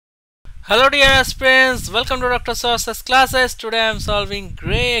Hello dear aspirants, welcome to Dr. Sourav Sir Classes. Today I am solving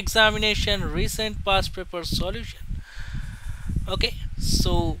GRE examination recent past paper solution. Okay,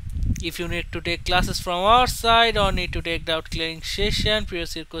 so if you need to take classes from our side or need to take doubt clearing session,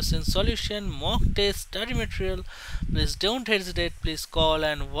 previous year question solution, mock test, study material, please don't hesitate, please call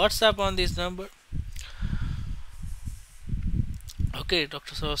and WhatsApp on this number. Okay,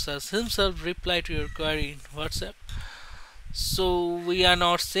 Dr. Sourav says himself reply to your query in WhatsApp. So we are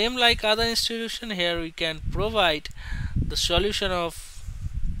not same like other institution. Here we can provide the solution of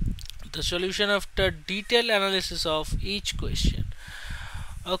the detailed analysis of each question.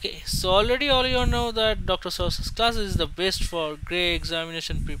 Okay, so already all you know that Dr. Source's class is the best for GRE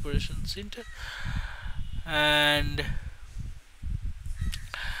examination preparation center, and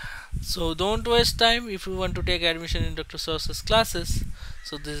so don't waste time if you want to take admission in Dr. Source's classes.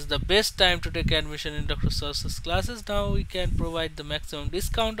 So this is the best time to take admission in Dr. Source's classes. Now we can provide the maximum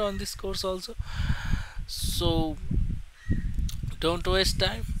discount on this course also. So don't waste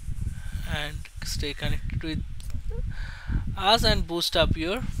time and stay connected with us and boost up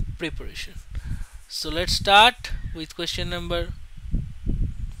your preparation. So let's start with question number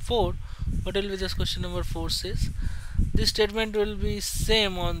 4. What will be this question number 4 says? This statement will be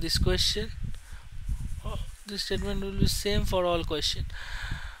same on this question. This statement will be same for all question,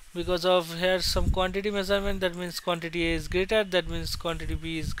 because of here some quantity measurement, that means quantity A is greater, that means quantity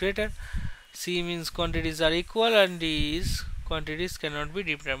B is greater, C means quantities are equal, and D is quantities cannot be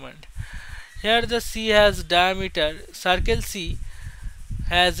determined. Here the C has diameter, circle C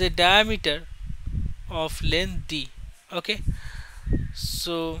has a diameter of length D. Okay,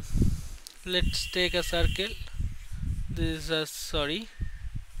 so let's take a circle. This is a circle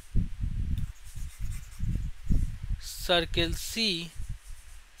C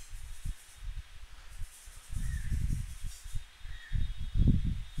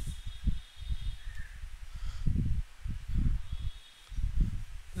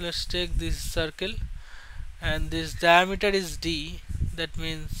let's take this circle and this diameter is D, that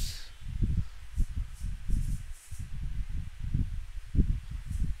means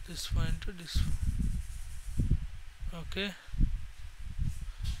this point to this one. Okay,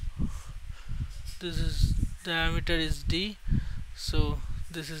 this is diameter is D, so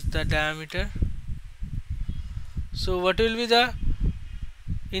this is the diameter. So what will be the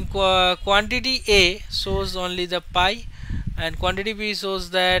in quantity A shows only the pi, and quantity B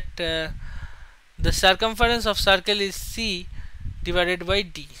shows that the circumference of circle is C divided by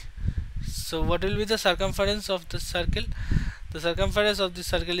D. So what will be the circumference of the circle? The circumference of the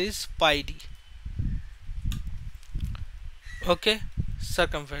circle is pi D. Okay,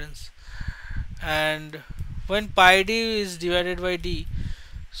 circumference, and when pi D is divided by D,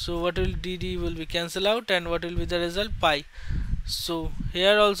 so what will D will be cancel out, and what will be the result? Pi. So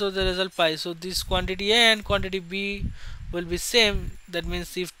here also the result pi. So this quantity A and quantity B will be same, that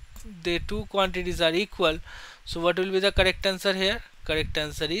means if the two quantities are equal, so what will be the correct answer here? Correct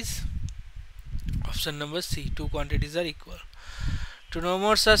answer is option number C, two quantities are equal. To know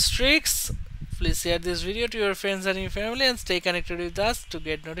more such tricks, please share this video to your friends and your family and stay connected with us to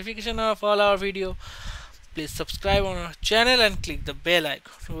get notification of all our video. Please subscribe on our channel and click the bell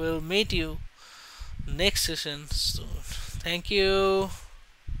icon. We will meet you next session soon. Thank you.